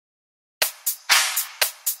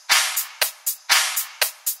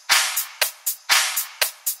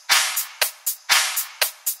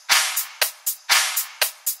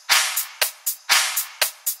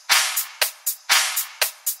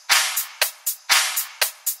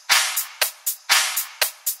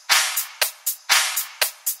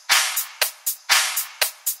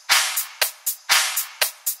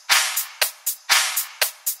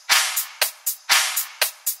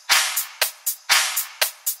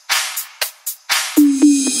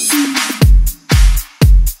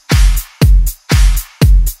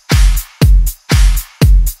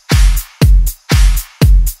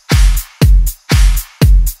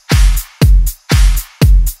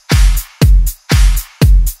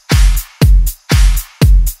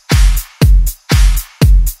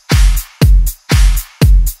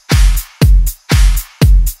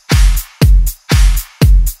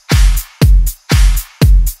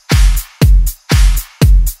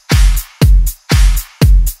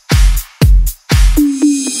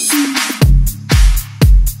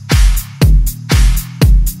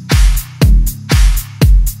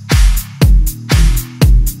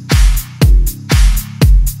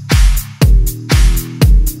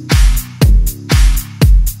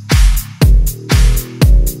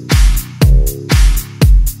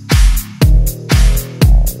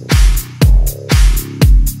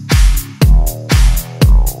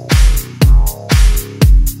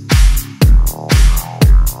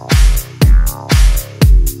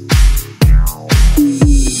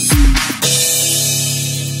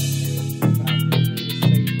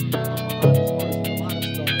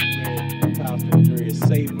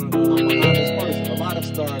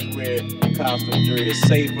costume jewelry is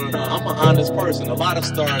safer. I'm an honest person. A lot of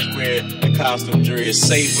stars wear the costume jewelry is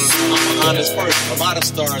safer. I'm an honest person. A lot of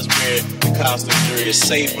stars wear the costume jewelry is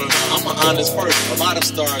safer. I'm an honest person. A lot of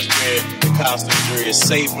stars wear the costume jewelry is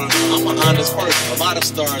safer. I'm an honest person. A lot of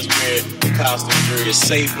stars wear the costume jewelry is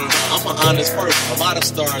safer. I'm an honest person. A lot of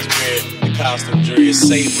stars wear the costume jewelry is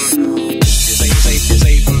safer. It's safer,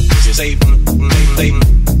 safer, it's safer, safer.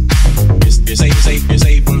 It's safer, safer,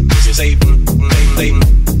 safer, it's safer, safer.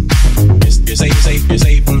 It's safer, safer,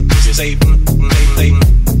 safer, it's safer, safer.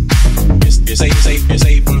 It's safer, safer,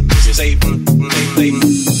 safer, it's safer,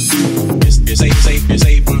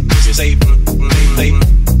 safer.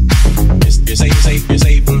 It's safer, safer,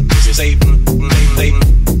 safer, it's safer, safer.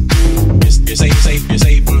 It's safer, safer,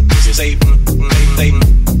 safer, it's safer, safer.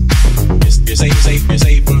 It's safer, safer,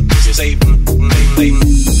 safer, it's safer, safer.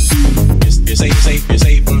 It's safer, safer, safer, it's safer, safer. It's safer, safer,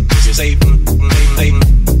 safer, it's safer, safer.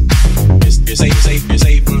 It's safer, safer,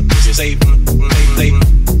 safer, it's safer, safer.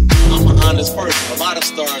 I'm an honest person. A lot of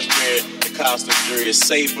stars wear the costume jewelry is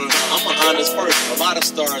safer. I'm an honest person. A lot of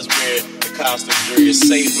stars wear the costume jewelry is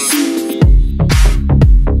safer.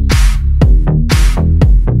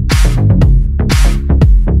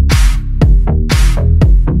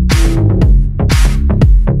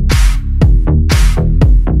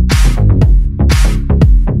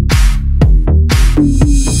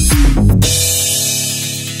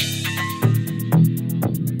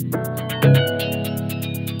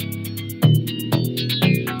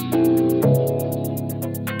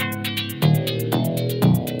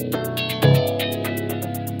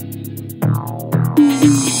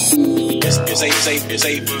 It's safer, it's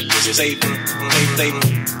safer, it's safer.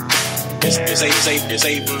 It's safer, safer,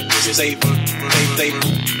 safer, it's safer, safer.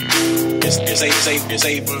 It's safer, safer,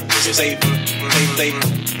 safer, it's safer,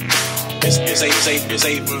 safer. It's safer, safer,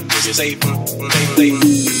 safer, it's safer, safer.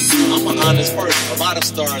 I'm an honest person. A lot of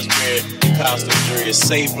stars wear the costume jewelry is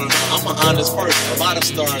safer. I'm an honest person. A lot of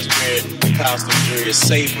stars wear the costume jewelry is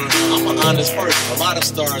safer. I'm an honest person. A lot of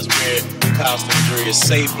stars wear the costume jewelry is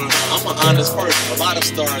safer. I'm an honest person. A lot of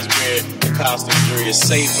stars wear the costume jewelry is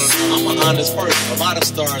safer. I'm an honest person. A lot of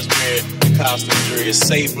stars wear the costume jewelry is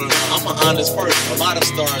safer. I'm an honest person. A lot of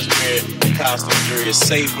stars wear the costume jewelry is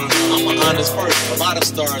safer. I'm an honest person. A lot of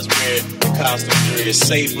stars wear the costume jewelry is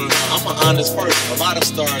safer. I'm an honest person. A lot of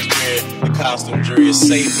stars wear the costume jewelry is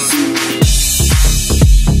safer.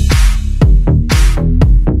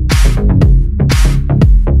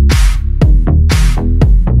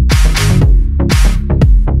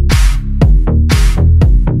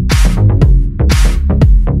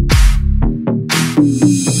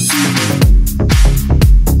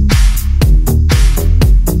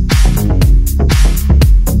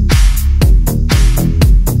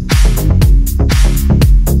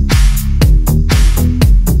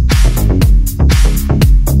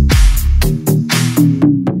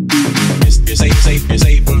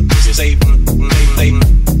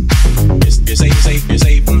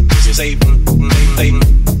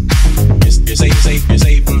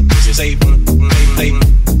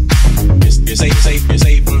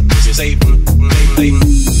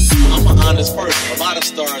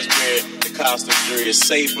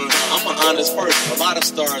 Safer. I'm an honest person. A lot of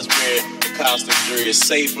stars wear the costume jewelry is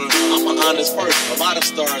safer. I'm an honest person. A lot of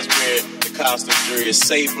stars wear the costume jewelry is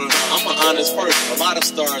safer. I'm an honest person. A lot of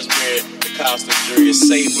stars wear the costume jewelry is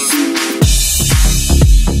safer.